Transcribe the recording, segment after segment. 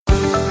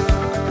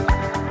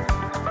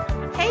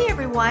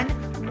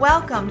everyone.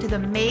 Welcome to the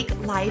Make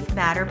Life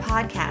Matter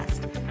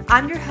podcast.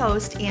 I'm your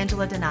host,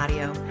 Angela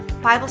Donadio,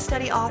 Bible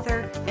study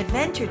author,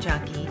 adventure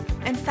junkie,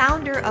 and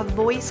founder of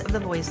Voice of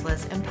the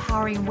Voiceless,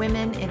 empowering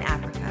women in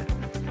Africa.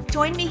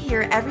 Join me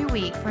here every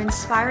week for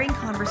inspiring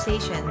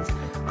conversations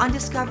on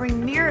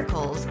discovering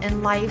miracles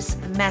in life's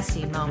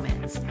messy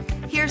moments.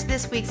 Here's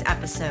this week's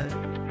episode.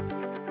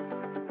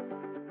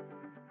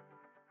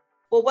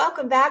 Well,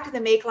 welcome back to the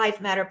Make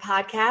Life Matter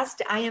podcast.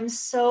 I am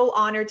so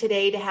honored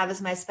today to have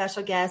as my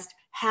special guest,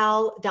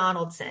 Hal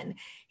Donaldson.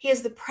 He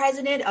is the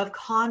president of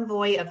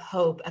Convoy of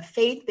Hope, a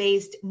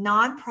faith-based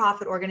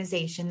nonprofit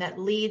organization that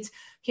leads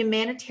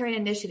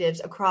humanitarian initiatives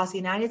across the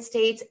United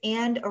States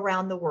and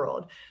around the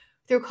world.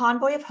 Through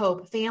Convoy of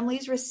Hope,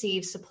 families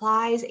receive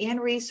supplies and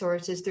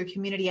resources through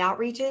community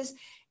outreaches,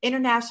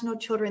 international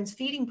children's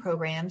feeding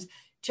programs,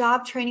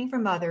 job training for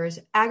mothers,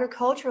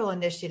 agricultural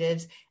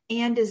initiatives,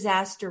 and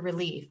disaster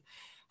relief.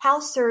 Hal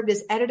served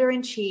as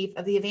editor-in-chief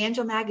of the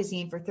Evangel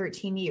magazine for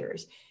 13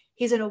 years.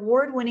 He's an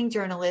award-winning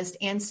journalist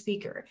and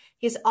speaker.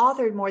 He's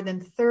authored more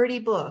than 30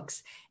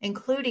 books,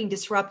 including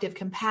Disruptive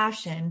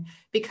Compassion,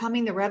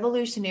 Becoming the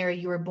Revolutionary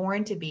You Were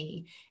Born to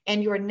Be,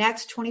 and Your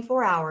Next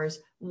 24 Hours,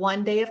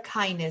 One Day of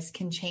Kindness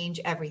Can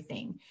Change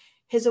Everything.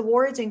 His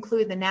awards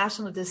include the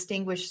National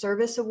Distinguished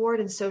Service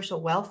Award in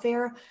Social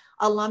Welfare,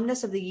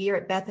 Alumnus of the Year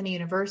at Bethany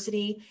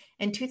University,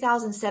 and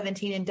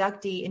 2017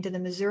 inductee into the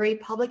Missouri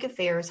Public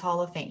Affairs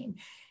Hall of Fame.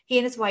 He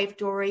and his wife,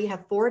 Dory,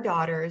 have 4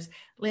 daughters,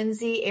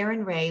 Lindsay,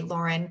 Erin Ray,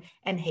 Lauren,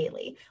 and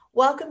Haley.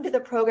 Welcome to the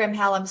program,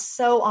 Hal. I'm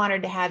so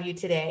honored to have you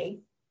today.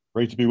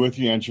 Great to be with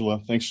you, Angela.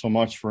 Thanks so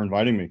much for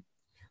inviting me.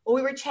 Well,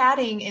 we were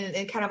chatting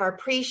in kind of our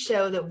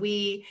pre-show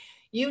that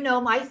you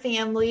know my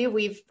family.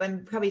 We've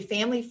been probably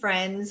family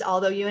friends,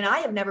 although you and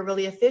I have never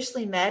really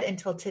officially met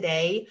until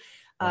today.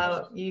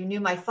 You knew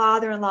my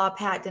father-in-law,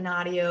 Pat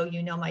Donadio.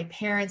 You know my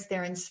parents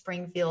there in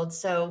Springfield.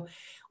 So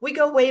we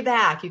go way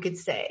back, you could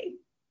say.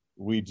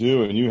 We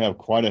do, and you have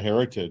quite a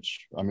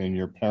heritage. I mean,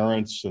 your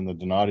parents and the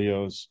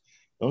Donadios,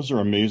 those are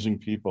amazing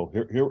people.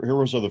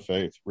 Heroes of the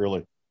faith,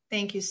 really.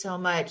 Thank you so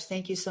much.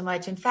 Thank you so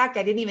much. In fact,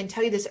 I didn't even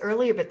tell you this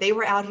earlier, but they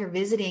were out here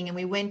visiting, and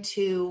we went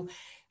to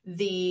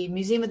the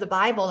Museum of the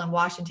Bible in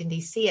Washington,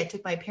 D.C. I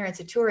took my parents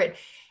a tour,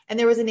 and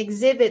there was an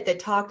exhibit that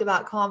talked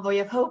about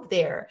Convoy of Hope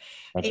there.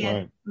 That's and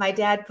right. My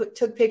dad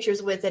took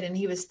pictures with it, and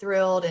he was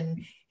thrilled,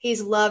 and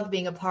he's loved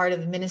being a part of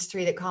the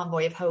ministry that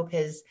Convoy of Hope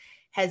has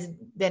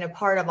been a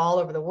part of all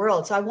over the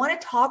world. So I want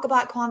to talk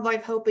about Convoy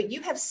of Hope, but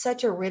you have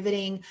such a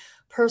riveting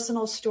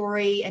personal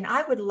story, and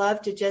I would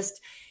love to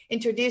just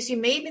introduce you.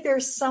 Maybe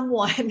there's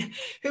someone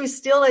who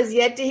still has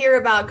yet to hear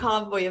about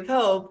Convoy of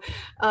Hope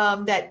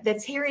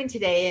that's hearing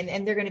today,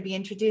 and they're going to be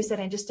introduced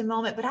in just a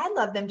moment. But I'd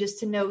love them just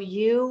to know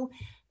you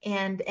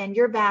and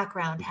your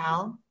background,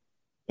 Hal.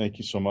 Thank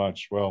you so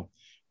much. Well,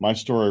 my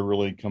story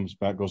really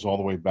goes all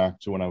the way back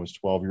to when I was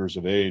 12 years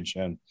of age,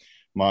 and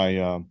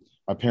my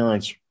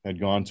parents had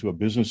gone to a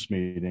business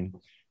meeting,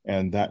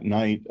 and that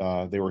night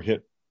they were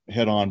hit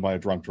head on by a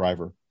drunk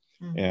driver.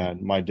 Mm-hmm.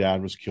 And my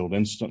dad was killed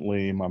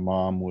instantly. My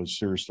mom was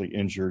seriously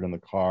injured in the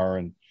car,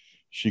 and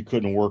she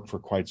couldn't work for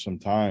quite some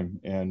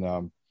time. And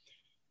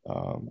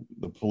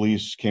the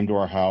police came to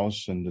our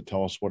house and to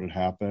tell us what had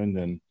happened,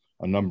 and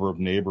a number of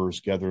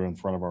neighbors gathered in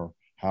front of our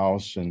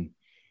house. And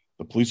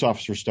the police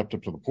officer stepped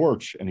up to the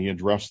porch, and he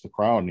addressed the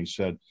crowd, and he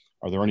said,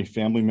 "Are there any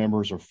family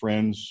members or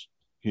friends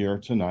here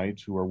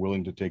tonight who are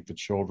willing to take the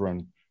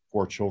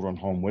 4 children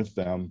home with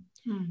them?"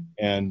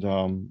 And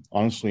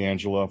honestly,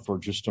 Angela, for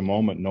just a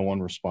moment, no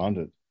one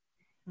responded.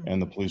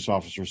 And the police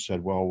officer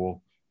said,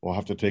 "Well, we'll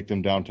have to take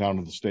them downtown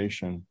to the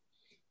station."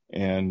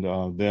 And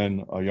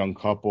then a young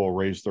couple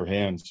raised their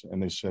hands,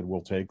 and they said,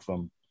 "We'll take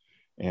them."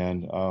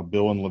 And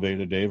Bill and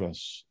Levada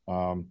Davis,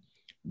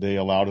 they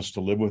allowed us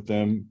to live with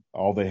them.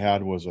 All they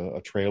had was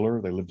a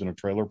trailer. They lived in a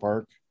trailer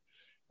park.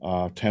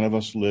 10 of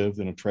us lived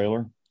in a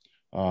trailer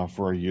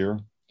for a year.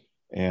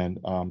 And,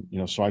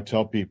 so I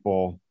tell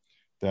people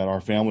that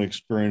our family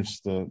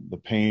experienced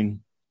the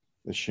pain,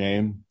 the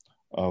shame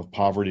of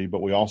poverty,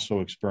 but we also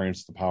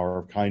experienced the power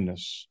of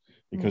kindness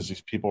because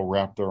these people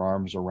wrapped their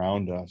arms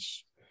around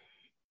us.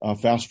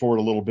 Fast forward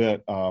a little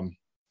bit.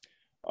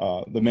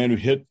 The man who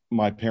hit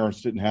my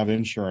parents didn't have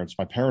insurance.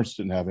 My parents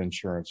didn't have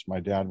insurance.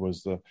 My dad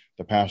was the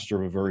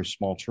pastor of a very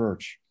small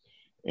church.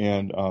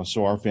 And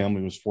so our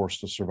family was forced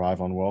to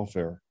survive on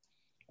welfare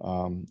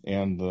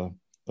and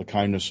the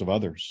kindness of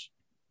others.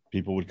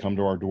 People would come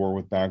to our door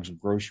with bags of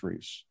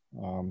groceries.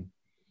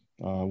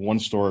 One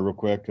story real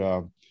quick.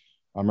 I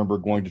remember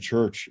going to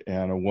church,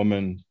 and a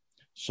woman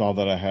saw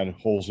that I had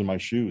holes in my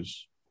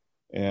shoes.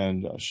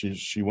 And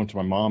she went to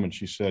my mom and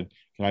she said,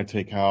 "Can I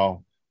take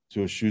Hal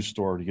to a shoe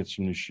store to get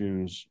some new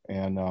shoes?"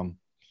 And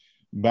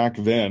back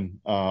then,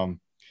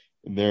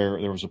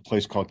 there was a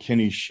place called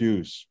Kinney's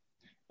Shoes.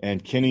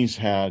 And Kinney's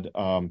had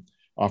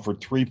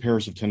offered 3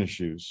 pairs of tennis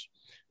shoes,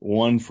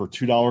 one for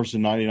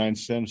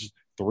 $2.99,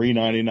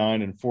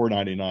 $3.99, and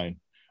 $4.99.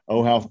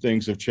 Oh, how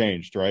things have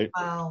changed, right?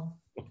 Wow.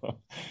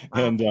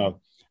 And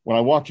when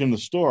I walked in the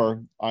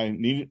store, I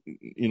needed,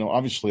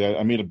 obviously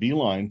I made a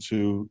beeline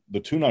to the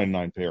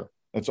 $2.99 pair.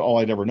 That's all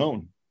I'd ever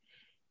known.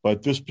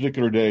 But this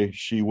particular day,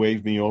 she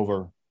waved me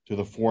over to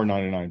the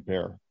 $4.99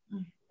 pair.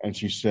 And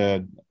she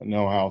said,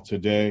 no, Hal,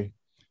 today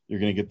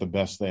you're going to get the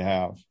best they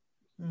have.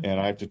 Mm-hmm. And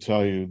I have to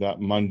tell you that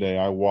Monday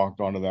I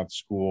walked onto that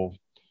school,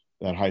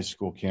 that high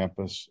school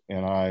campus,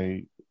 and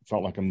I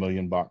felt like $1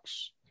 million.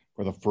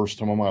 For the first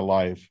time in my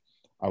life,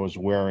 I was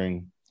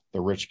wearing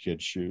the rich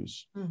kid's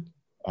shoes.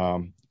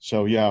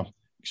 So yeah,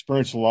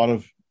 experienced a lot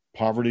of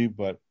poverty,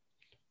 but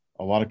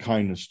a lot of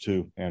kindness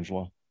too,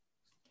 Angela.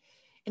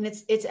 And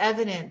it's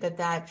evident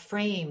that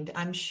framed,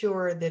 I'm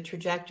sure, the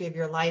trajectory of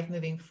your life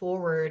moving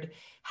forward.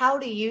 How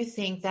do you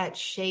think that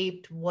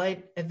shaped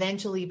what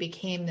eventually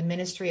became the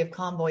ministry of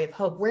Convoy of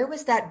Hope? Where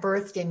was that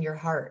birthed in your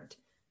heart?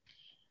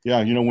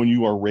 Yeah, you know, when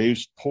you are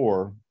raised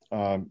poor,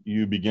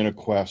 you begin a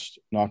quest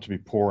not to be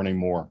poor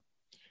anymore.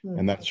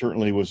 And that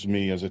certainly was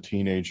me as a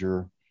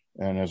teenager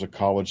and as a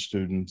college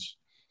student.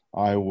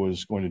 I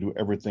was going to do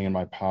everything in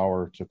my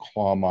power to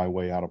claw my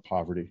way out of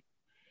poverty.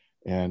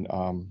 And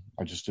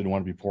I just didn't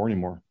want to be poor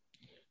anymore.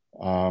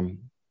 I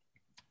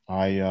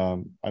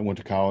went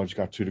to college,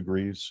 got 2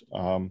 degrees.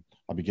 I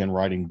began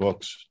writing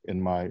books in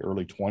my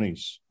early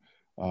 20s.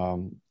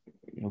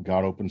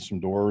 God opened some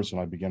doors, and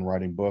I began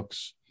writing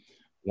books.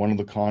 One of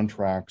the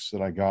contracts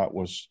that I got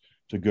was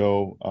to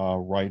go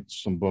write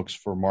some books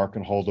for Mark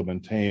and Huldah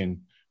Bentane,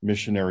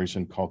 missionaries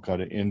in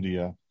Calcutta,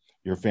 India.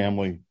 Your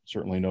family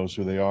certainly knows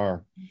who they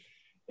are.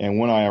 And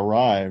when I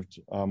arrived,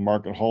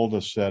 Mark and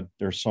Huldah said,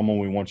 there's someone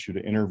we want you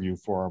to interview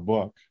for our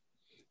book.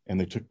 And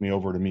they took me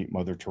over to meet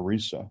Mother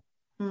Teresa.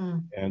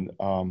 And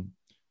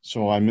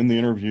so I'm in the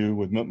interview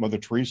with Mother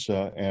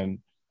Teresa, and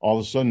all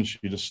of a sudden she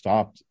just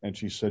stopped and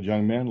she said,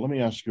 young man, let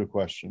me ask you a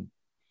question.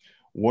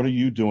 What are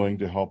you doing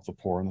to help the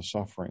poor and the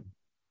suffering?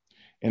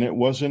 And it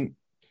wasn't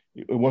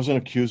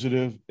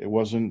accusative. It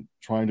wasn't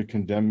trying to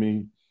condemn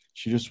me.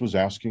 She just was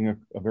asking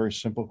a very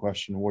simple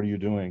question. What are you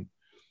doing?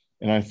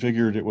 And I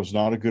figured it was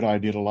not a good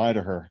idea to lie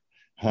to her.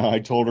 I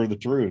told her the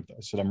truth.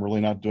 I said, I'm really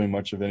not doing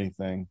much of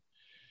anything.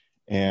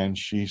 And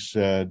she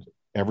said,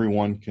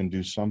 everyone can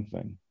do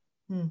something.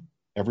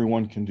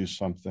 Everyone can do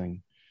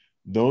something.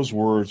 Those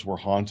words were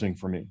haunting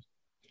for me.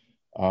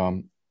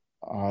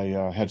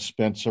 I had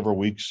spent several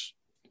weeks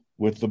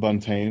with the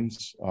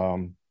Bentanes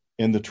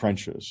in the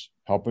trenches,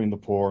 helping the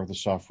poor, the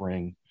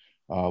suffering,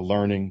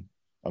 learning,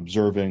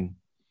 observing.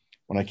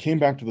 When I came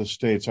back to the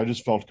States, I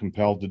just felt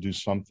compelled to do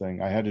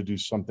something. I had to do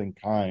something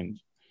kind.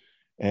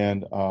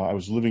 And I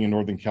was living in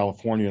Northern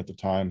California at the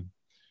time.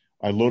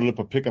 I loaded up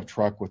a pickup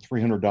truck with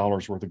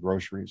 $300 worth of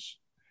groceries.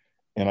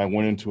 And I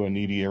went into a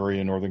needy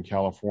area in Northern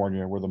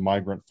California where the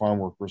migrant farm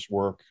workers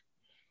work.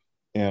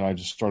 And I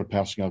just started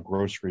passing out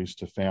groceries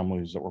to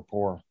families that were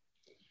poor.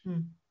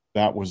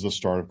 That was the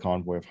start of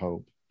Convoy of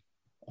Hope.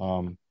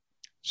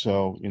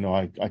 So,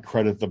 I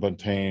credit the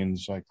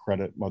Bentanes. I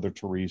credit Mother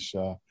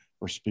Teresa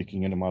for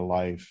speaking into my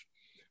life.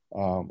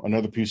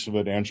 Another piece of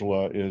it,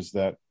 Angela, is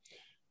that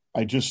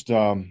I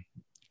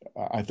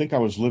think I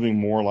was living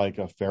more like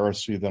a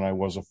Pharisee than I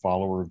was a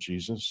follower of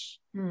Jesus.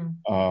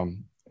 I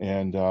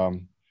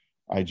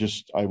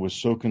was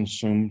so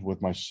consumed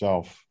with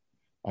myself.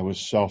 I was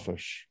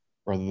selfish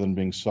rather than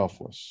being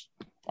selfless.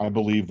 I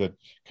believe that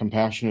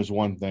compassion is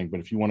one thing,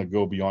 but if you want to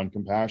go beyond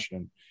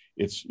compassion,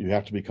 you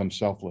have to become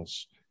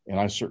selfless. And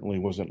I certainly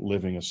wasn't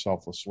living a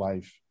selfless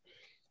life.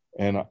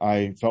 And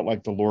I felt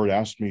like the Lord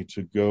asked me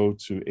to go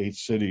to 8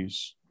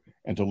 cities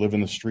and to live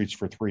in the streets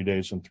for 3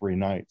 days and 3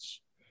 nights.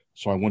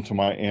 So I went to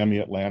Miami,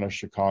 Atlanta,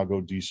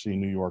 Chicago, DC,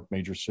 New York,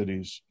 major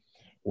cities,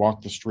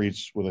 walked the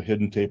streets with a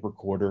hidden tape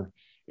recorder,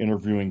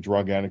 interviewing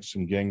drug addicts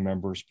and gang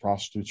members,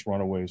 prostitutes,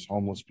 runaways,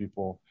 homeless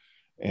people,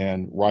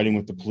 and riding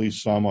with the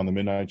police some on the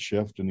midnight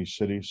shift in these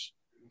cities.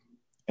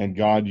 And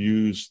God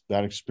used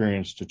that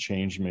experience to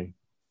change me.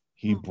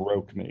 He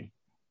broke me.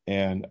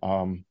 And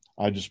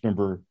I just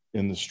remember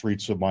in the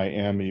streets of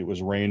Miami, it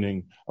was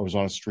raining. I was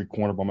on a street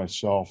corner by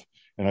myself,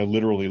 and I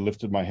literally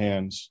lifted my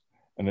hands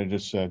and I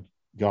just said,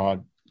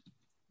 God,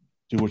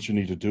 do what you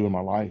need to do in my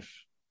life.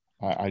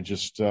 I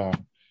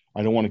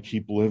don't want to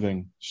keep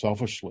living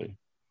selfishly.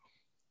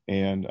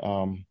 And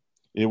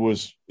it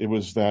was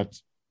that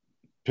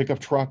pickup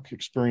truck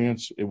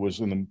experience. It was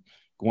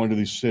going to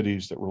these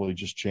cities that really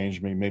just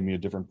changed me, made me a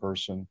different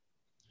person.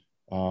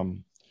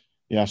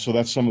 So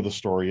that's some of the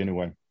story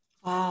anyway.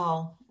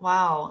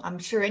 Wow. I'm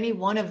sure any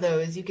one of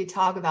those you could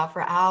talk about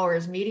for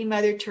hours. Meeting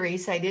Mother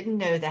Teresa, I didn't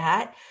know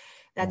that.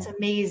 That's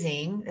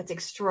amazing. That's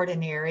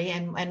extraordinary.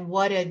 And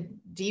what a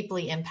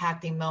deeply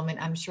impacting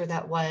moment I'm sure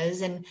that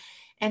was. And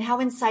how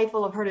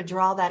insightful of her to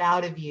draw that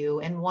out of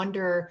you and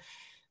wonder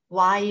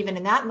why even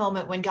in that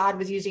moment when God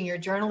was using your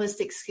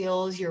journalistic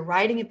skills, your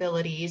writing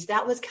abilities,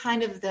 that was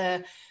kind of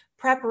the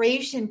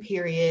preparation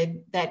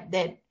period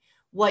that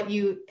what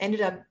you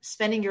ended up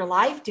spending your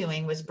life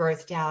doing was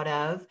birthed out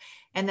of.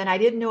 And then I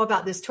didn't know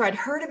about this tour. I'd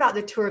heard about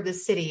the tour of the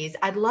cities.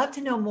 I'd love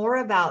to know more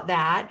about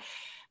that.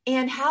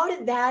 And how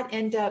did that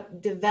end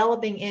up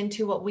developing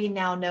into what we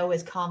now know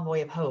as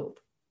Convoy of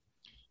Hope?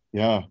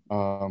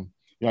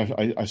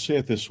 I say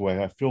it this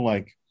way. I feel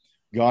like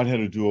God had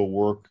to do a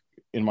work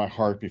in my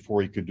heart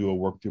before he could do a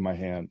work through my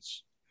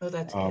hands. Oh,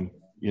 that's good.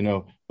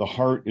 The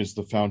heart is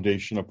the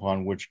foundation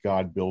upon which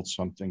God builds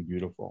something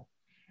beautiful.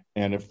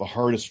 And if the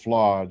heart is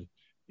flawed,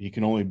 he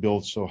can only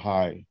build so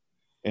high.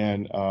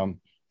 And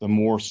the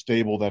more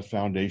stable that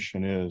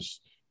foundation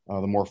is,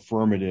 the more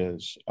firm it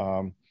is.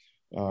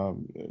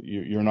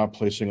 You're not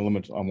placing a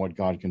limit on what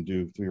God can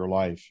do through your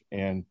life.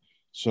 And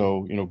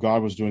so,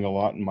 God was doing a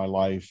lot in my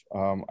life.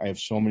 I have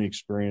so many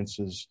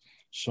experiences,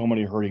 so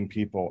many hurting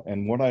people.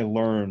 And what I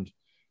learned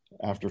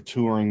after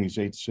touring these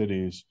 8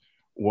 cities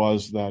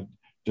was that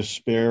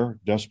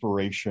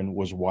desperation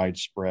was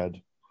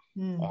widespread.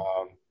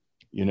 I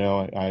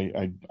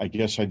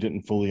guess I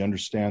didn't fully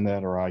understand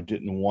that, or I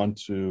didn't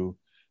want to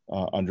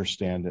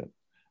understand it.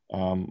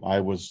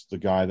 I was the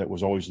guy that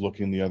was always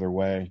looking the other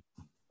way,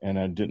 and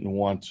I didn't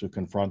want to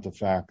confront the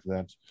fact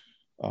that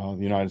the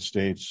United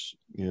States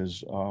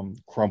is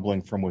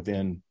crumbling from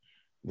within,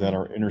 that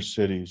our inner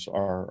cities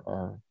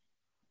are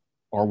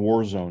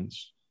war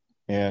zones.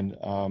 And,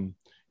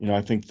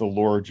 I think the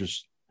Lord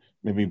just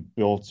maybe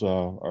built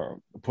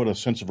or put a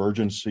sense of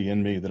urgency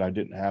in me that I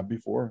didn't have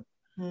before.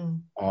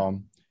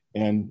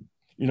 And,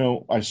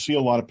 I see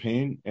a lot of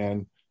pain,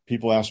 and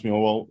people ask me,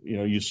 well,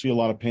 you see a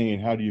lot of pain.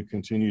 How do you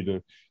continue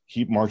to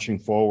keep marching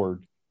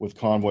forward with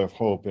Convoy of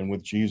Hope and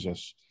with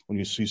Jesus when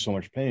you see so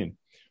much pain?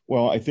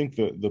 Well, I think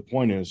the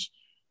point is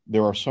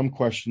there are some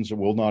questions that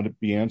will not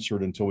be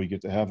answered until we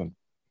get to heaven.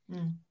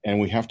 And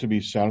we have to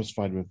be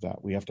satisfied with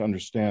that. We have to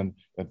understand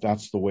that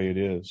that's the way it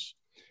is.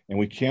 And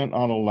we can't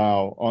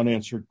allow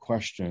unanswered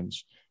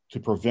questions to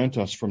prevent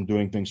us from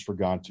doing things for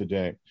God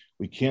today.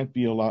 We can't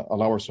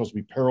allow ourselves to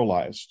be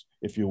paralyzed,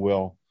 if you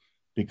will,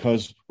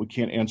 because we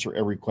can't answer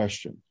every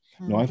question.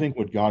 No, I think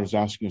what God is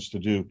asking us to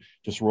do,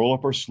 just roll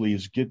up our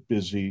sleeves, get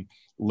busy,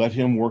 let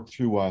him work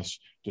through us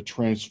to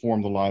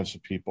transform the lives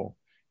of people.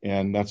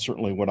 And that's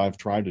certainly what I've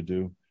tried to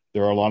do.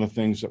 There are a lot of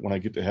things that when I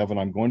get to heaven,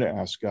 I'm going to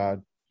ask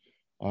God.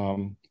 I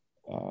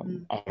don't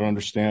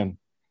understand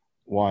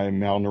why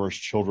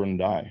malnourished children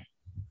die.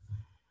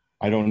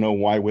 I don't know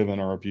why women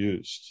are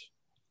abused.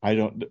 I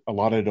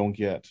don't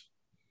get.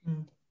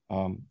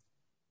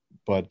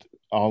 But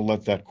I'll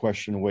let that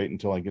question wait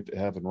until I get to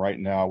heaven. Right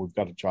now, we've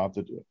got a job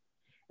to do,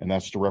 and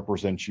that's to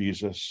represent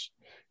Jesus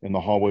in the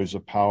hallways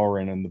of power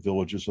and in the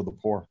villages of the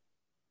poor.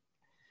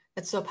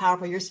 That's so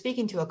powerful. You're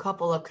speaking to a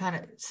couple of kind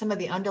of some of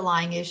the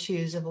underlying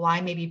issues of why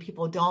maybe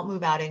people don't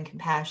move out in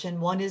compassion.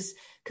 One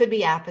could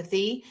be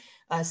apathy,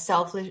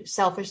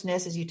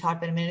 selfishness, as you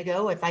talked about a minute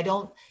ago. If I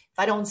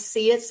don't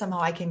see it, somehow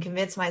I can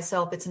convince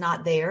myself it's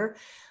not there.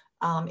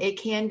 It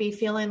can be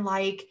feeling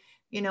like,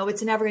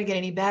 it's never going to get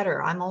any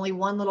better. I'm only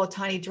one little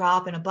tiny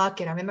drop in a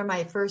bucket. I remember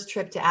my first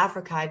trip to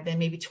Africa. I've been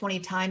maybe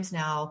 20 times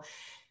now.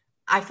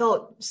 I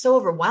felt so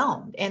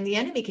overwhelmed, and the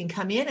enemy can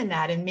come in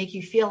that and make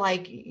you feel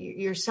like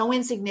you're so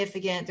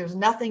insignificant. There's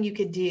nothing you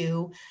could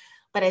do.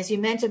 But as you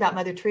mentioned about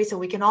Mother Teresa,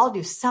 we can all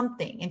do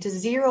something, and to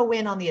zero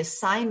in on the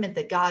assignment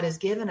that God has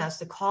given us,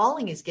 the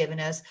calling he's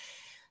given us.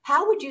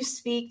 How would you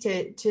speak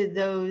to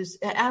those?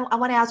 I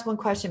want to ask one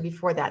question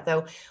before that,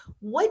 though.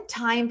 What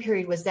time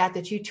period was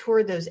that you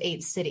toured those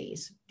 8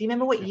 cities? Do you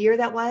remember what year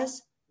that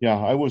was? Yeah,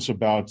 I was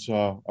about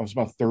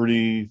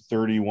 30,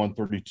 31,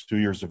 32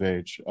 years of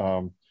age.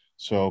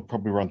 So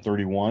probably around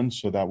 31.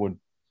 So that would,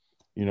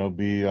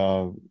 be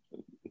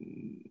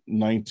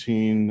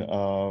 19,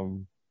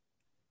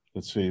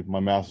 let's see, my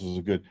math is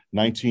good,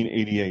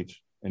 1988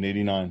 and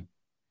 89.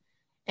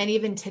 And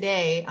even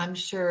today, I'm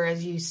sure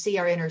as you see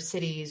our inner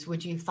cities,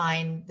 would you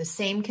find the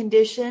same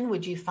condition?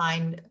 Would you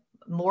find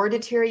more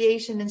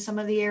deterioration in some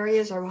of the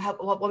areas? Or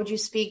what would you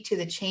speak to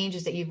the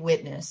changes that you've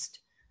witnessed?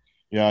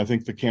 Yeah, I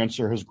think the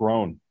cancer has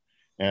grown,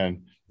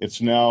 and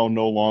it's now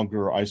no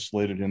longer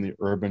isolated in the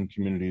urban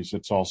communities.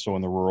 It's also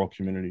in the rural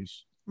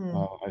communities.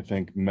 I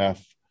think the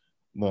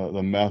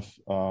meth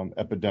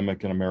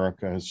epidemic in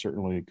America has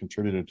certainly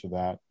contributed to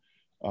that.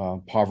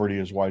 Poverty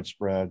is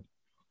widespread.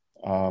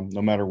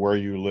 No matter where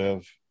you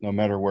live,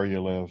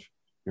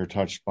 you're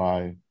touched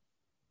by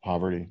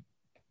poverty.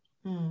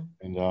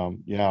 And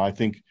I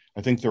think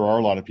there are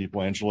a lot of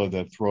people, Angela,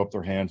 that throw up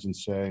their hands and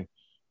say,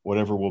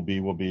 whatever will be,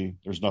 will be.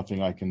 There's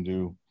nothing I can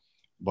do.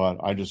 But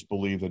I just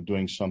believe that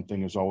doing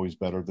something is always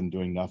better than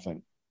doing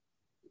nothing.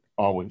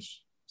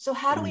 Always. So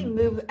how do we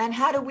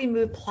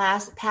move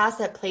past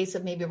that place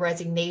of maybe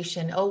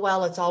resignation? Oh,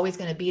 well, it's always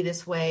going to be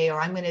this way,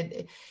 or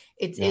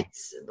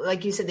it's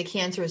like you said, the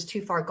cancer is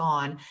too far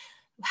gone.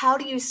 How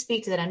do you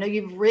speak to that? I know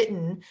you've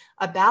written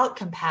about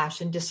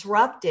compassion,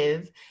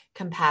 disruptive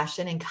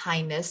compassion and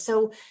kindness.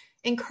 So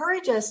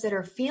encourage us that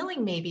are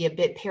feeling maybe a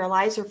bit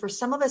paralyzed, or for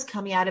some of us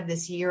coming out of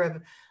this year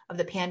of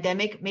the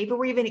pandemic, maybe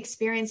we're even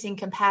experiencing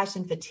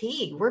compassion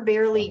fatigue. We're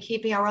barely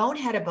keeping our own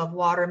head above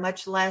water,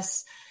 much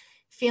less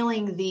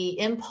feeling the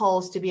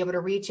impulse to be able to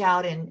reach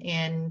out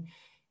and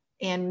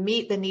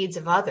meet the needs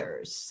of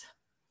others.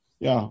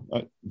 Yeah,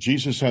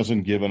 Jesus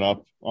hasn't given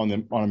up on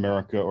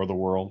America or the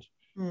world.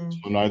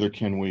 So neither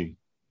can we.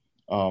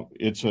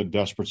 It's a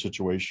desperate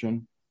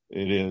situation.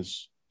 It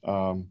is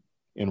in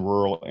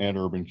rural and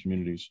urban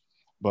communities.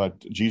 But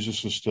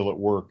Jesus is still at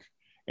work,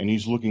 and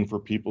he's looking for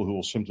people who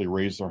will simply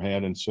raise their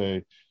hand and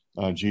say,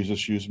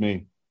 Jesus, use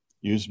me,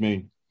 use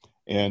me.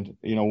 And,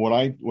 what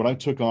I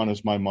took on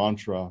as my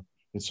mantra,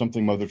 it's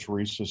something Mother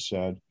Teresa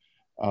said,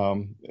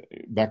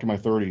 back in my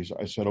 30s.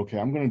 I said, okay,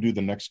 I'm going to do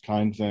the next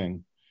kind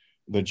thing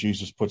that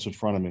Jesus puts in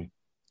front of me,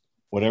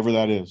 whatever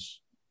that is.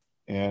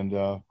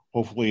 And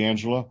hopefully,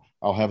 Angela,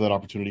 I'll have that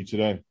opportunity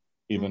today.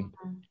 Even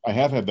I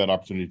have had that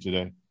opportunity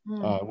today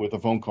with a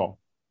phone call.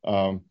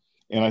 And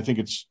I think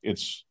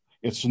it's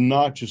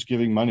not just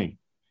giving money.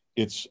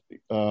 It's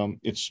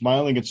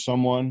smiling at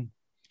someone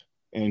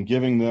and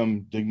giving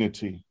them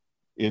dignity.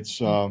 It's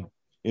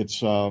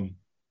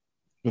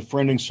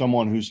befriending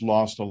someone who's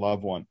lost a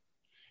loved one.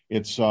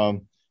 It's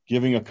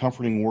giving a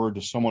comforting word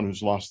to someone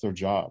who's lost their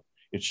job.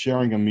 It's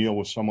sharing a meal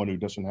with someone who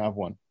doesn't have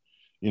one.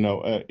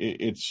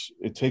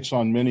 It takes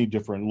on many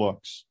different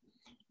looks,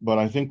 but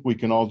I think we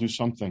can all do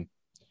something.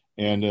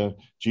 And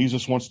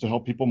Jesus wants to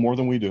help people more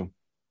than we do.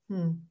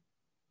 And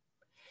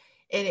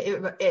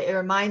it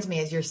reminds me,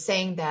 as you're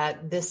saying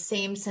that, this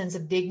same sense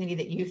of dignity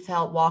that you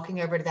felt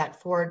walking over to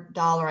that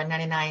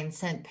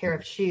 $4.99 pair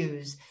of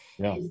shoes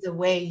is the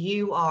way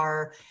you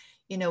are.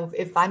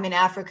 If I'm in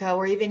Africa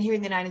or even here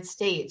in the United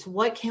States,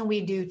 what can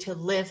we do to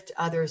lift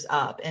others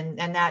up? And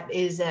that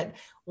is that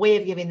way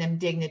of giving them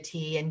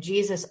dignity. And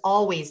Jesus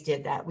always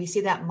did that. We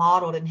see that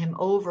modeled in him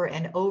over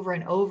and over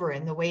and over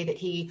in the way that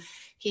he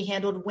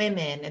handled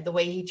women and the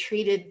way he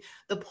treated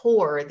the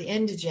poor, the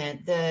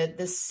indigent,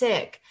 the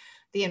sick,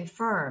 the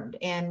infirmed.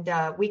 And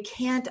we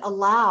can't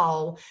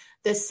allow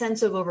this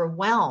sense of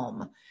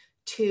overwhelm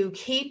to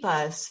keep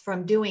us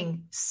from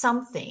doing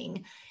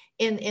something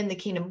in the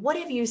kingdom. What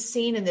have you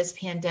seen in this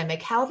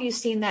pandemic? How have you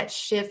seen that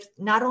shift,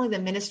 not only the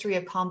ministry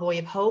of Convoy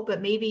of Hope,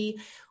 but maybe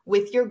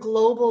with your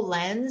global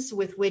lens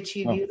with which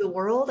you view the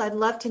world? I'd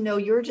love to know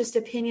your just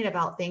opinion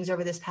about things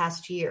over this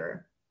past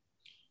year.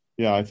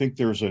 Yeah, I think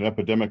there's an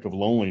epidemic of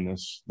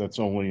loneliness that's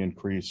only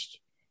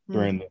increased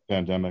during the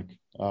pandemic.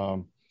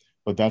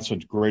 But that's a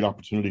great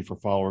opportunity for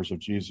followers of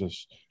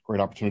Jesus,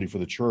 great opportunity for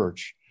the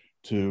church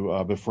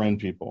to befriend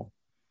people.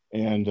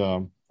 And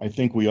I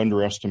think we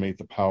underestimate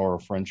the power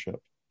of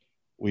friendship.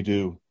 We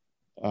do.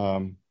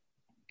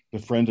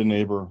 Befriend a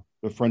neighbor,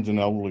 befriend an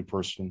elderly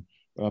person,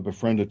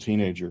 befriend a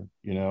teenager.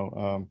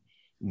 That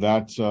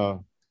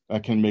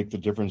can make the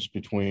difference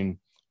between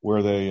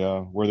where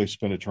they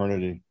spend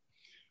eternity.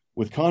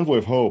 With Convoy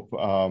of Hope,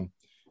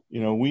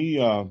 we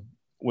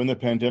when the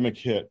pandemic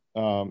hit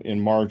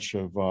in March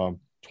of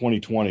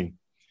 2020,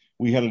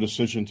 we had a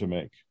decision to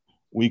make.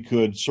 We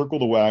could circle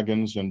the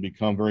wagons and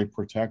become very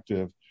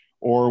protective,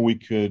 or we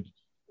could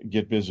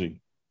get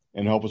busy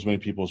and help as many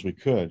people as we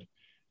could.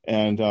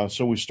 And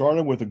so we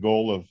started with a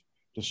goal of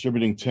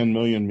distributing 10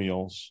 million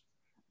meals,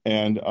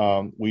 and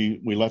we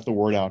let the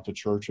word out to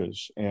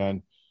churches.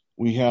 And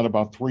we had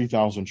about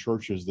 3,000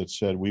 churches that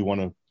said, we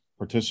want to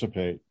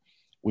participate.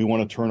 We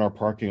want to turn our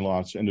parking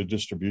lots into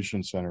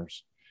distribution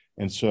centers.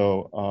 And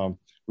so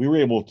we were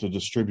able to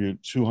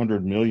distribute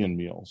 200 million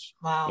meals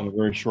in a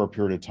very short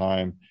period of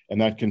time. And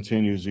that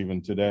continues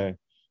even today,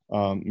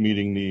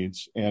 meeting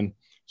needs. And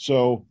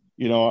so,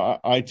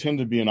 I tend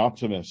to be an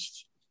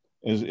optimist.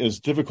 As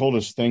difficult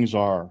as things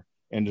are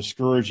and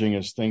discouraging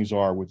as things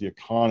are with the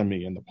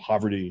economy and the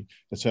poverty,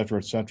 et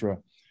cetera,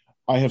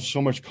 I have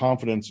so much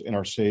confidence in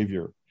our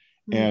Savior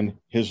and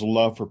his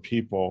love for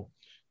people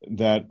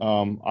that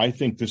I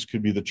think this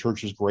could be the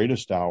church's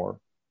greatest hour.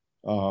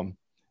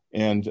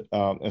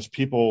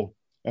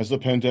 As the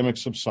pandemic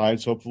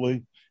subsides,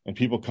 hopefully, and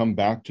people come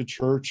back to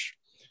church,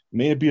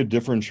 may it be a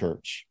different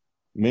church.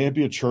 May it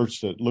be a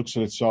church that looks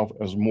at itself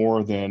as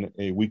more than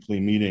a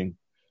weekly meeting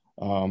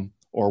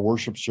or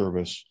worship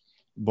service,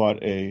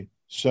 but a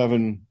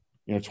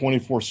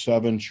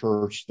 24/7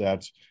 church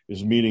that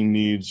is meeting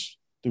needs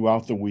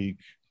throughout the week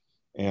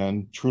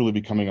and truly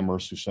becoming a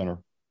mercy center.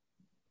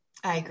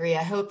 I agree.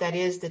 I hope that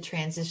is the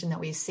transition that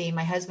we see.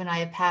 My husband and I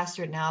have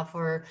pastored now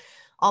for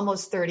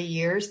almost 30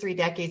 years, 3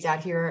 decades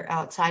out here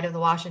outside of the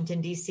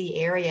Washington, D.C.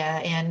 area.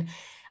 And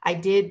I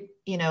did,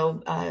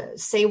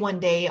 say one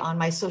day on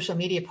my social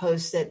media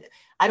post that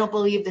I don't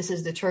believe this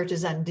is the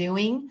church's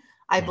undoing.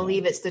 I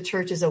believe it's the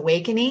church's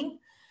awakening.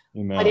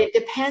 Amen. But it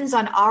depends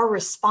on our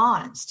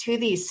response to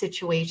these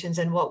situations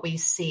and what we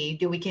see.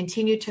 Do we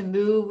continue to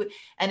move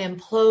and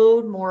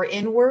implode more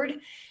inward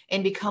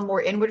and become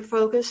more inward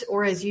focused?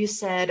 Or as you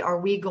said, are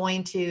we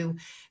going to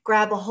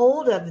grab a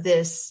hold of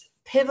this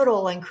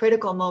pivotal and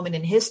critical moment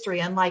in history,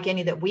 unlike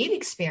any that we've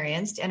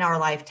experienced in our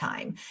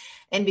lifetime,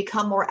 and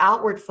become more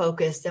outward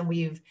focused than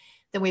we've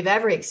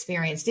ever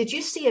experienced? Did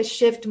you see a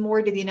shift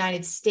more to the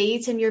United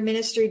States in your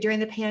ministry during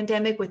the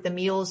pandemic with the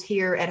meals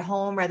here at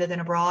home rather than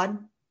abroad?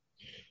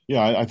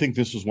 Yeah, I think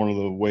this is one of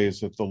the ways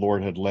that the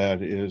Lord had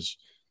led is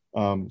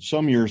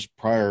some years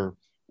prior,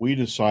 we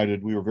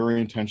decided, we were very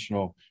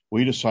intentional.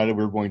 We decided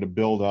we were going to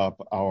build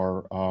up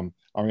our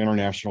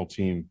international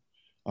team,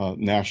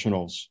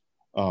 nationals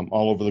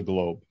all over the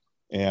globe.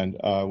 And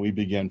we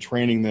began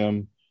training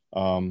them,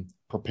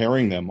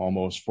 preparing them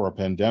almost for a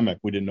pandemic.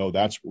 We didn't know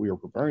that's what we were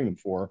preparing them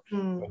for,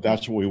 but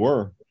that's what we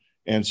were.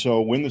 And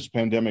so when this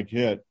pandemic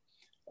hit,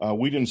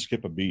 we didn't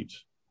skip a beat.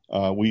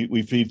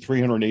 We feed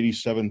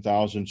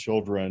 387,000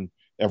 children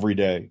every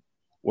day.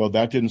 Well,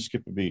 that didn't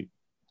skip a beat.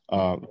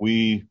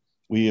 We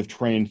have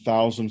trained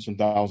thousands and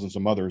thousands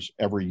of mothers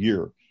every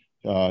year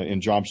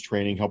in jobs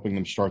training, helping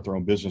them start their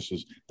own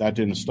businesses. That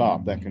didn't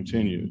stop. That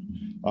continued.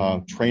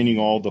 Training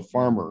all the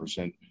farmers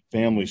and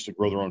families to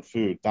grow their own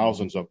food,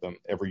 thousands of them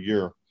every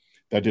year.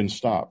 That didn't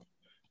stop.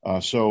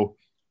 So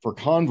for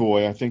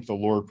Convoy, I think the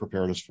Lord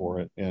prepared us for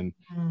it, and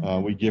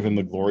we give him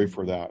the glory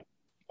for that.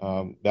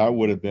 That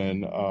would have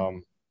been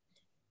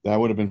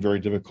very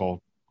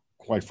difficult,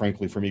 quite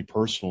frankly, for me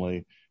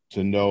personally,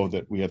 to know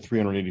that we had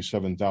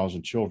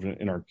 387,000 children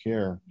in our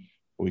care,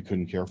 but we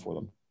couldn't care for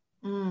them.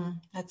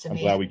 That's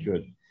amazing. I'm glad we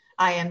could.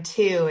 I am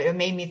too. It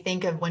made me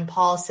think of when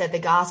Paul said the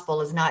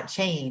gospel is not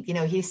chained. You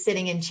know, he's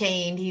sitting in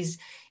chained. He's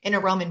in a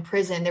Roman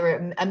prison. There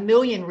were a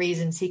million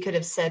reasons he could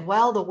have said,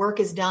 well, the work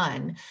is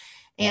done.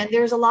 And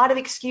there's a lot of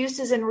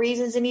excuses and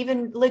reasons and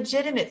even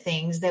legitimate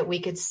things that we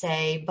could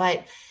say,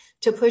 but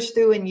to push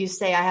through and you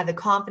say, I have the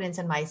confidence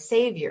in my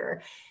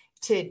Savior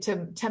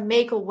to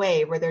make a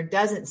way where there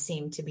doesn't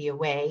seem to be a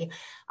way.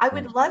 I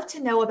would love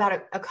to know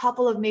about a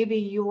couple of maybe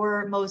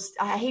your most,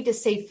 I hate to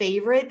say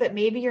favorite, but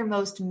maybe your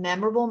most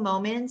memorable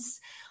moments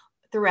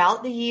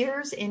throughout the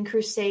years in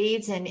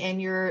Crusades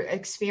and your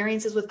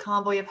experiences with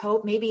Convoy of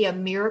Hope, maybe a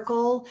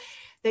miracle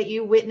that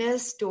you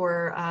witnessed,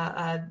 or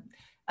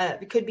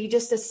it could be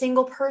just a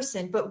single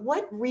person. But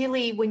what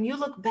really, when you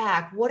look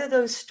back, what are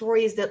those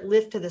stories that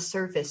lift to the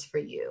surface for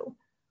you?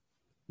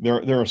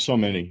 There are so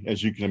many,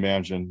 as you can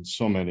imagine,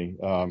 so many.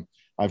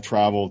 I've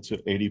traveled to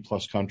 80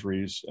 plus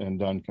countries and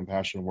done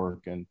compassion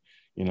work, and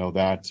you know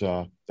that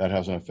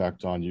has an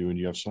effect on you, and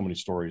you have so many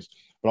stories.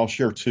 But I'll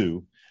share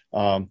two.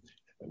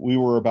 We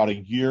were about a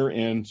year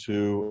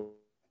into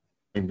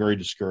being very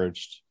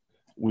discouraged.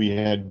 We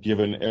had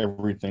given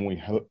everything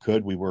we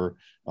could. We were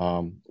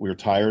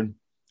tired,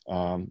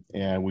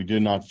 and we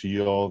did not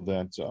feel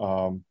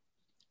that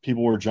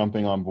people were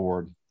jumping on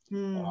board.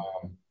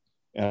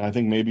 And I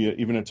think maybe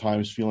even at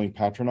times feeling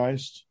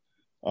patronized.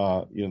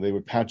 They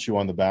would pat you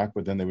on the back,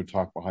 but then they would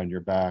talk behind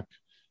your back.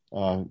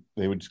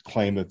 They would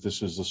claim that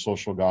this is the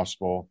social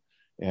gospel,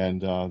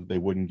 and they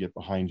wouldn't get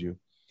behind you.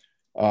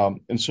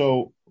 And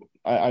so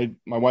my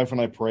wife and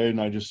I prayed, and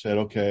I just said,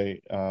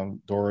 okay,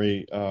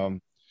 Dory,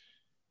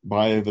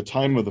 by the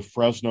time of the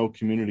Fresno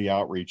community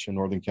outreach in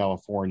Northern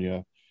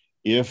California,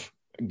 if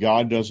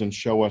God doesn't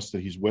show us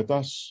that he's with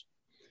us,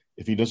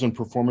 if he doesn't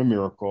perform a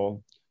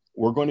miracle,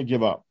 we're going to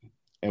give up.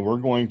 And we're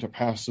going to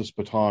pass this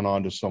baton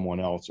on to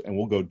someone else, and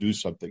we'll go do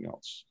something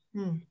else.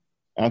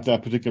 At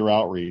that particular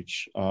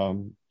outreach,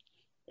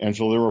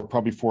 Angela, there were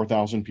probably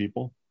 4,000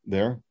 people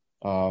there.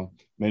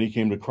 Many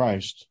came to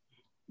Christ,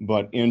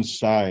 but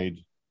inside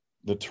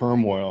the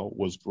turmoil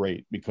was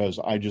great because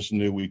I just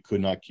knew we could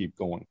not keep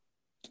going.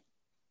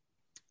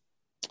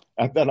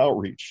 At that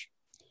outreach,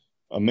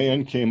 a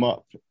man came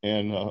up,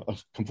 and a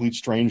complete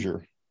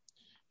stranger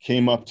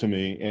came up to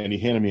me, and he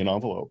handed me an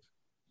envelope.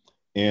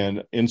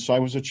 And inside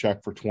was a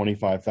check for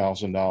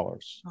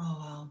 $25,000. Oh,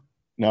 wow.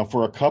 Now,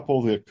 for a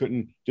couple that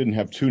didn't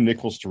have two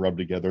nickels to rub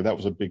together, that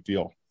was a big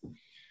deal.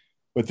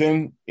 But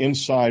then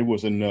inside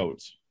was a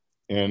note,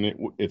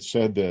 and it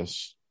said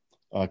this,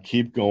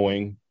 keep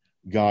going,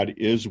 God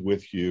is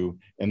with you.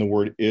 And the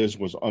word is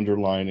was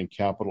underlined and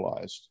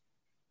capitalized.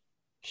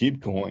 Keep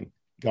going,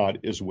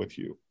 God is with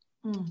you.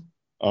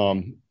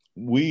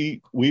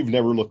 We've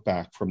never looked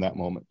back from that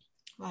moment.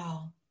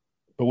 Wow.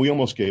 But we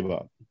almost gave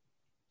up.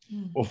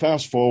 Well,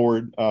 fast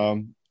forward,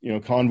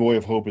 Convoy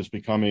of Hope is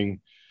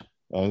becoming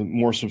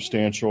more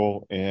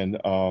substantial, and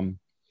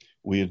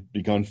we had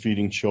begun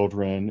feeding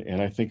children.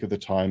 And I think at the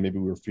time, maybe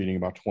we were feeding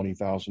about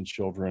 20,000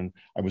 children.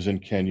 I was in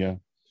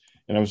Kenya,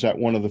 and I was at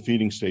one of the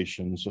feeding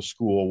stations, a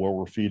school where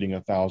we're feeding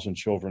 1,000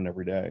 children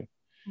every day.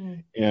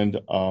 And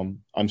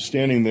I'm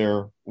standing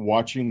there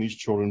watching these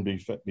children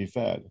be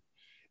fed.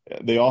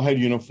 They all had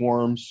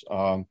uniforms,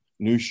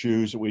 new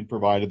shoes that we'd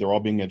provided. They're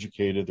all being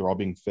educated. They're all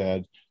being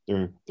fed.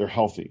 They're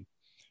healthy.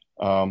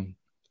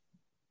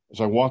 As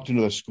I walked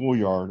into the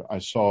schoolyard, I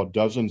saw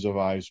dozens of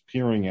eyes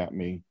peering at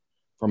me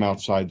from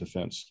outside the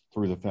fence,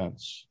 through the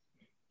fence.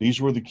 These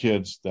were the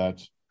kids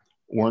that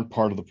weren't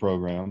part of the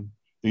program.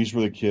 These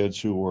were the kids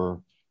who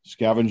were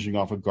scavenging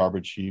off of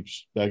garbage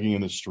heaps, begging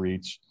in the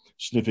streets,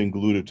 sniffing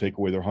glue to take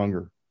away their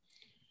hunger.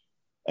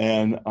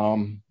 And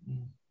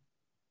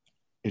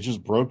it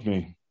just broke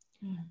me.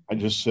 I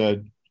just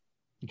said,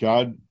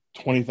 God,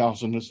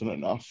 20,000 isn't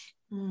enough.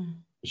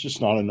 It's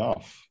just not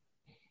enough.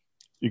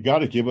 You got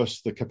to give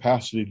us the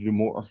capacity to do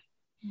more.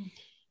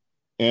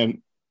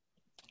 And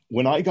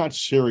when I got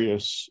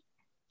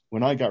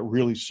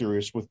really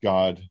serious with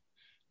God,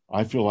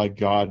 I feel like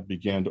God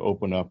began to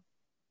open up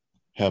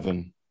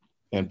heaven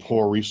and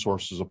pour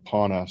resources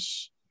upon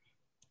us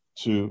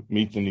to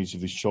meet the needs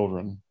of these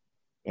children.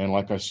 And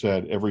like I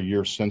said, every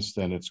year since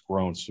then, it's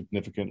grown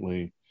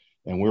significantly.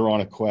 And we're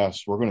on a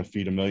quest. We're going to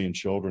feed 1 million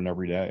children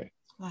every day.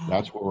 Wow.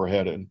 That's where we're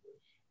headed.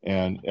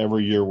 And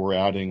every year we're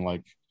adding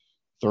like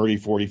 30,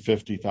 40,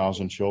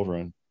 50,000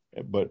 children.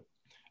 But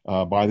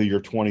by the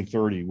year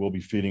 2030, we'll be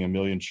feeding 1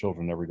 million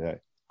children every day.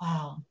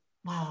 Wow.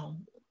 Wow.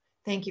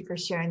 Thank you for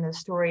sharing those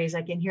stories.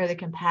 I can hear the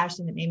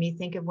compassion that made me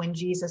think of when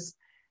Jesus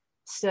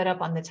stood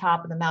up on the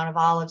top of the Mount of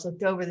Olives,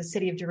 looked over the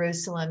city of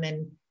Jerusalem,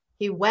 and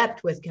he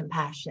wept with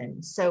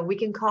compassion. So we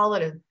can call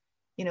it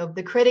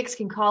the critics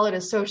can call it a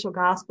social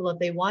gospel if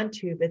they want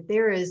to, but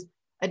there is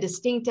a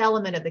distinct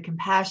element of the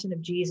compassion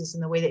of Jesus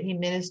in the way that he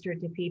ministered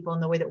to people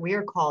and the way that we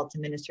are called to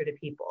minister to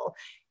people.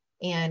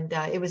 And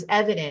it was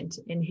evident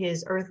in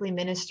his earthly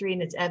ministry,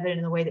 and it's evident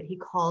in the way that he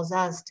calls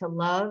us to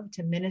love,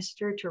 to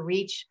minister, to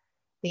reach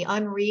the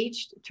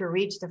unreached, to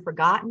reach the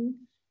forgotten,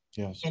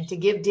 Yes. and to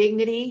give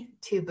dignity,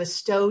 to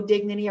bestow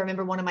dignity. I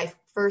remember one of my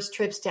first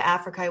trips to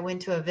Africa, I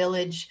went to a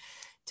village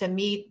to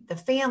meet the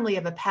family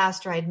of a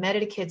pastor I'd met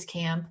at a kids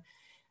camp.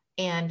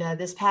 And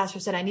this pastor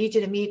said, I need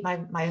you to meet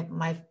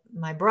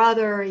my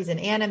brother. He's an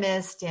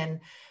animist.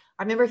 And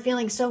I remember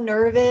feeling so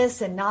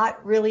nervous and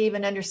not really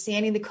even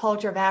understanding the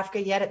culture of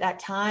Africa yet at that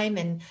time,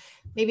 and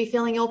maybe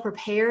feeling ill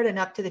prepared and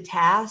up to the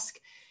task.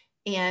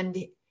 And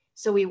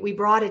so we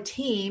brought a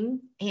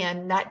team,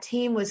 and that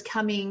team was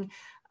coming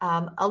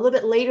a little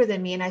bit later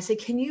than me. And I said,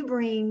 can you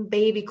bring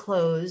baby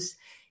clothes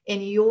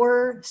in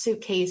your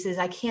suitcases?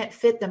 I can't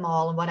fit them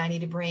all in what I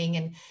need to bring.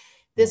 And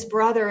this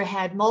brother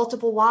had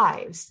multiple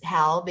wives,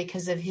 Hal,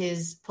 because of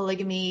his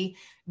polygamy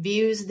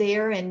views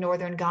there in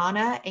northern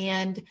Ghana.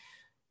 And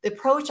the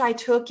approach I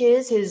took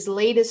is his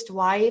latest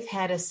wife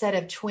had a set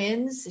of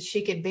twins.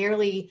 She could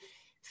barely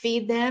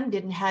feed them,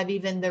 didn't have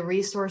even the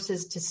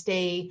resources to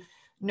stay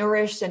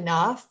nourished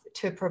enough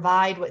to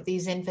provide what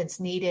these infants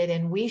needed.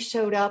 And we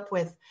showed up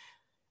with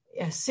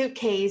a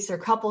suitcase or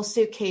couple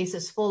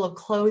suitcases full of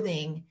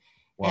clothing.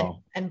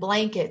 Wow. and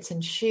blankets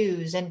and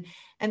shoes. And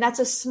that's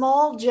a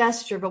small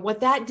gesture, but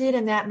what that did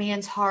in that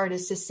man's heart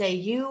is to say,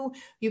 you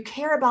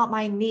care about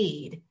my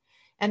need.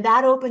 And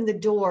that opened the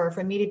door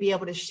for me to be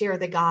able to share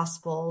the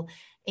gospel.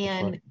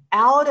 And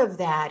out of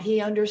that,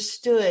 he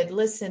understood,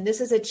 listen,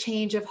 this is a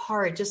change of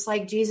heart. Just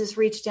like Jesus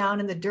reached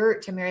down in the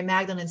dirt to Mary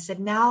Magdalene and said,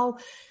 now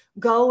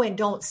go and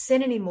don't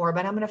sin anymore.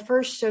 But I'm going to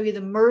first show you the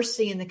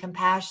mercy and the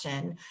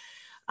compassion.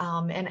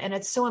 And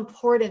it's so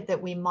important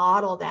that we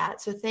model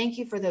that. So thank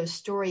you for those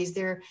stories.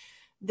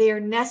 They're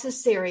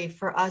necessary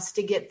for us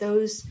to get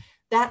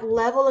that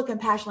level of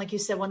compassion. Like you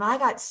said, when I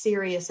got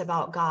serious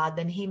about God,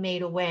 then he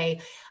made a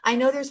way. I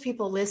know there's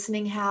people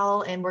listening,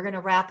 Hal, and we're going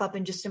to wrap up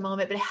in just a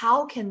moment, but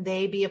how can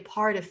they be a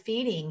part of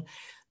feeding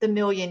the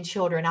million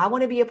children? I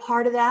want to be a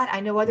part of that.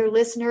 I know other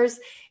listeners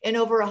in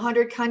over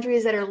 100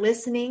 countries that are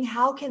listening.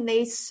 How can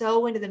they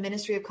sow into the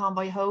ministry of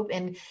Convoy Hope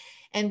and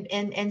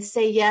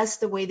say yes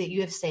the way that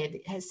you have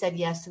said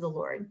yes to the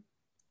Lord?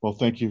 Well,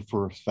 thank you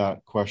for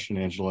that question,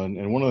 Angela.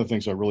 And one of the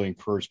things I really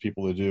encourage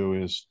people to do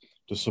is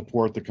to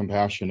support the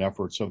compassion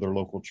efforts of their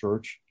local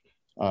church.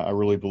 I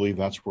really believe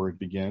that's where it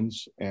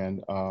begins.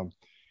 And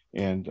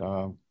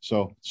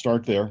so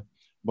start there.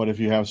 But if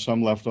you have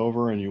some left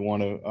over and you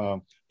want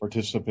to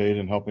participate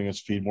in helping us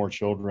feed more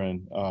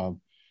children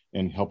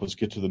and help us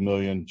get to the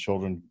million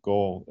children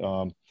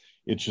goal,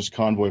 it's just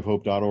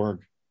convoyofhope.org.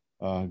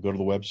 Go to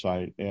the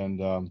website,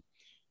 and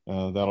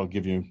that'll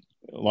give you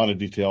a lot of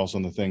details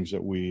on the things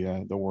that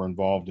we're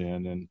involved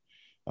in.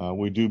 And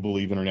we do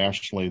believe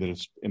internationally that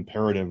it's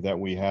imperative that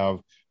we have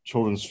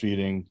children's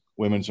feeding,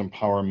 women's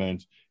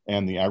empowerment,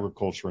 and the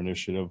agriculture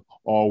initiative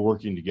all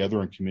working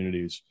together in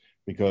communities,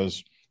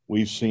 because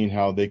we've seen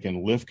how they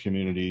can lift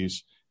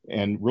communities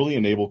and really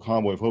enable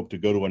Convoy of Hope to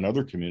go to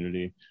another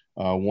community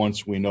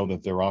once we know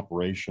that they're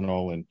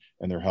operational and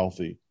they're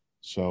healthy.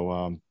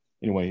 So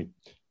anyway,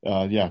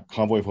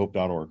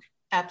 convoyofhope.org.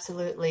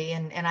 Absolutely.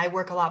 And I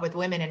work a lot with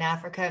women in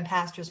Africa and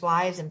pastors'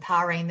 wives,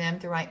 empowering them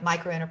through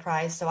micro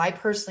enterprise. So I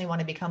personally want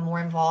to become more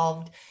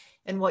involved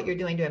in what you're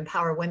doing to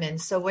empower women.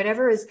 So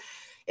whatever is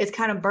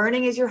kind of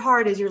burning as your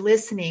heart as you're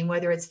listening,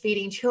 whether it's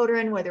feeding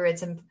children, whether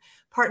it's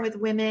partnering with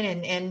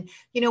women, and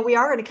we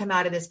are going to come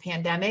out of this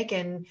pandemic,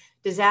 and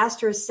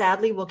disasters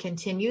sadly will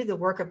continue. The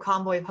work of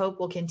Convoy of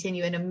Hope will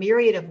continue in a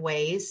myriad of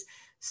ways.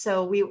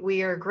 So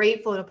we are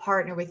grateful to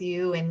partner with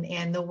you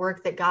and the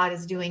work that God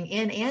is doing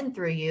in and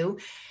through you.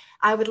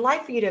 I would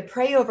like for you to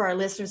pray over our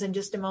listeners in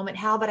just a moment,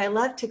 Hal, but I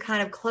love to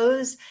kind of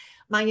close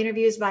my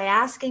interviews by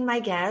asking my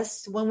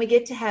guests, when we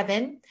get to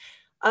heaven,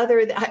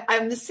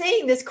 I'm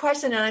saying this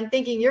question and I'm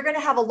thinking you're going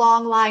to have a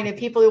long line of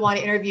people who want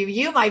to interview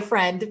you, my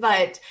friend,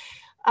 but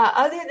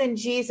other than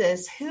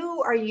Jesus,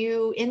 who are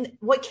you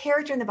what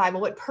character in the Bible,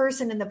 what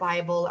person in the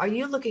Bible are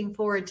you looking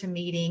forward to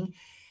meeting,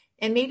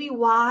 and maybe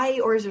why,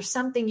 or is there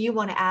something you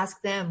want to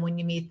ask them when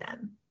you meet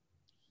them?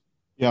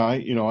 Yeah,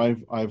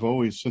 I've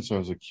always, since I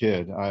was a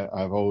kid,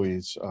 I've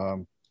always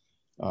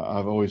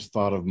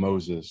thought of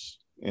Moses,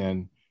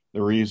 and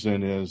the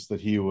reason is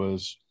that he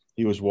was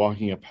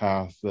walking a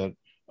path that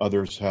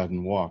others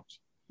hadn't walked,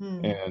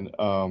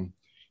 and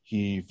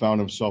he found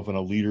himself in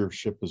a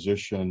leadership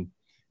position,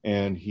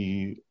 and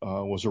he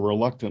was a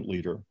reluctant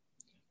leader,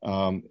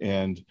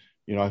 and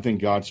I think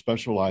God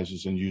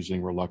specializes in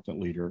using reluctant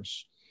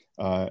leaders.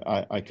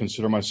 I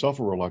consider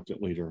myself a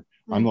reluctant leader.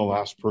 I'm the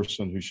last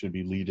person who should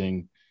be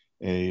leading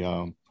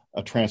a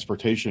a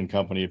transportation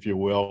company, if you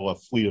will, a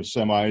fleet of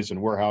semis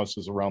and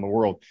warehouses around the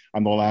world.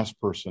 I'm the last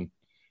person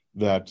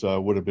that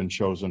would have been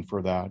chosen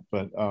for that.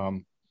 But,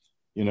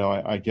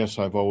 I guess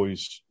I've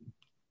always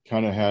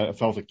kind of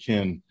felt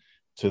akin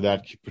to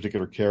that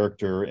particular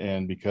character.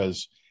 And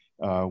because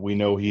we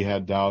know he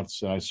had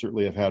doubts, and I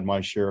certainly have had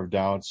my share of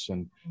doubts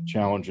and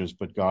challenges,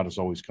 but God has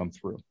always come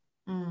through.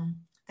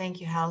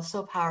 Thank you, Hal.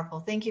 So powerful.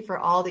 Thank you for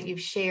all that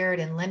you've shared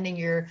and lending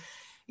your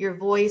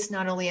voice,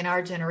 not only in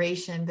our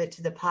generation, but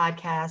to the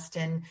podcast.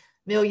 And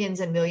millions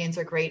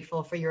are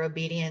grateful for your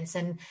obedience.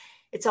 And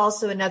it's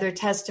also another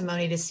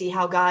testimony to see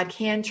how God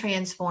can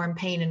transform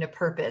pain into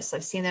purpose.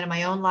 I've seen that in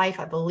my own life.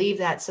 I believe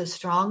that so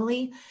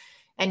strongly.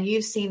 And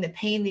you've seen the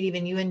pain that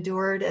even you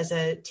endured as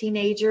a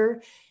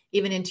teenager,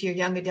 even into your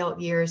young adult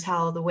years,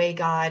 how the way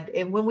God,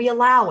 and when we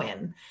allow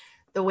him,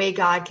 the way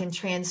God can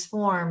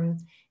transform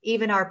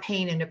even our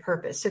pain into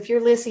purpose. So if you're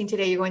listening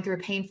today, you're going through a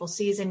painful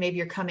season, maybe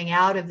you're coming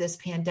out of this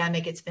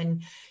pandemic. It's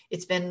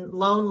been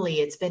lonely.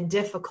 It's been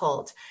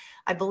difficult.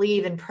 I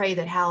believe and pray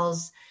that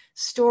Hal's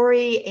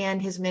story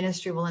and his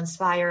ministry will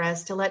inspire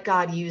us to let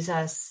God use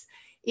us,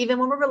 even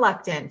when we're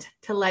reluctant,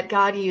 to let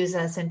God use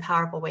us in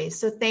powerful ways.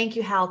 So thank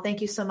you, Hal.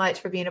 Thank you so much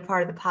for being a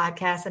part of the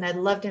podcast. And I'd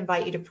love to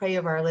invite you to pray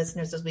over our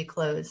listeners as we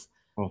close.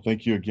 Well,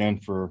 thank you again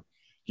for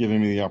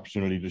giving me the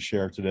opportunity to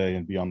share today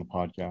and be on the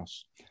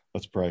podcast.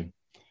 Let's pray.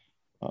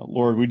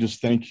 Lord, we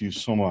just thank you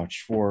so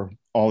much for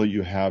all that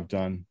you have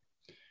done.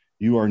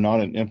 You are not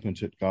an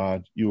impotent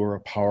God. You are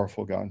a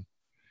powerful God.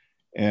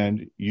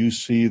 And you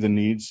see the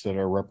needs that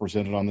are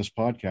represented on this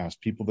podcast.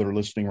 People that are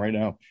listening right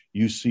now,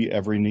 you see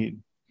every need.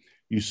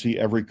 You see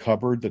every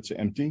cupboard that's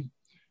empty.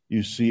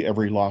 You see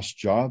every lost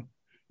job.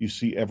 You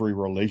see every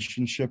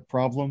relationship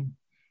problem.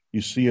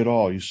 You see it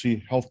all. You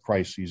see health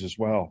crises as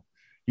well.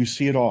 You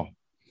see it all.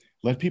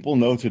 Let people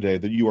know today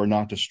that you are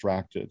not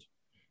distracted,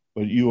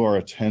 but you are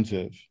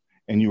attentive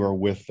and you are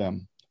with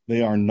them.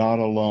 They are not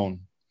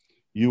alone.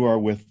 You are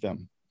with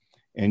them.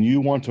 And you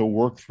want to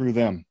work through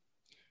them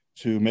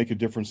to make a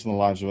difference in the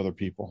lives of other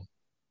people.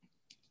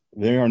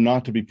 They are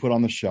not to be put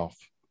on the shelf.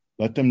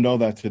 Let them know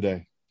that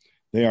today.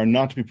 They are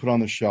not to be put on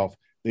the shelf.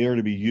 They are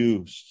to be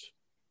used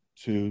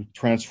to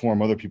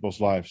transform other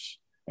people's lives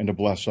and to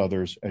bless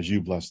others as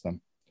you bless them.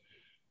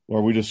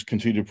 Lord, we just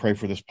continue to pray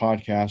for this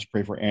podcast,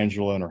 pray for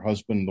Angela and her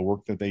husband, the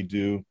work that they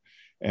do,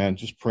 and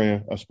just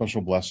pray a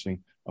special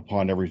blessing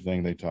upon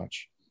everything they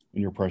touch.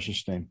 In your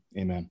precious name,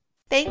 amen.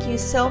 Thank you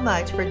so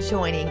much for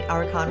joining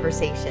our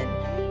conversation.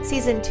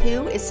 Season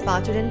 2 is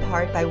sponsored in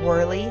part by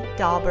Worley,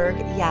 Dahlberg,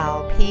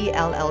 Yao,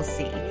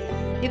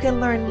 PLLC. You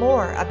can learn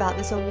more about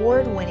this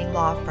award-winning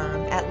law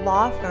firm at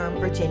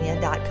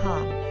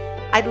lawfirmvirginia.com.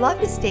 I'd love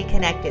to stay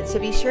connected, so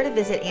be sure to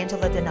visit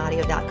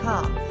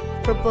angeladonadio.com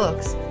for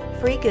books,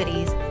 free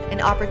goodies,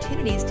 and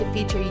opportunities to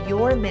feature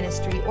your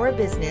ministry or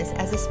business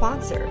as a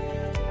sponsor.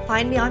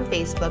 Find me on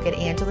Facebook at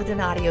Angela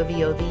Donadio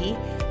VOV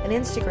and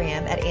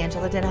Instagram at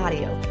Angela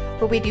Donadio,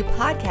 where we do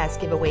podcast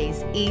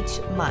giveaways each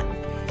month.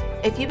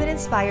 If you've been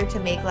inspired to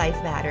make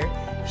life matter,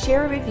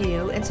 share a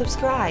review and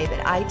subscribe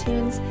at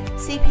iTunes,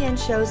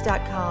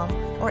 cpnshows.com,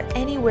 or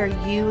anywhere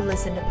you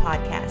listen to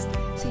podcasts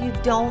so you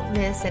don't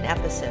miss an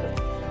episode.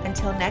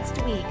 Until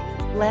next week,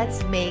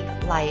 let's make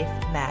life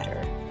matter.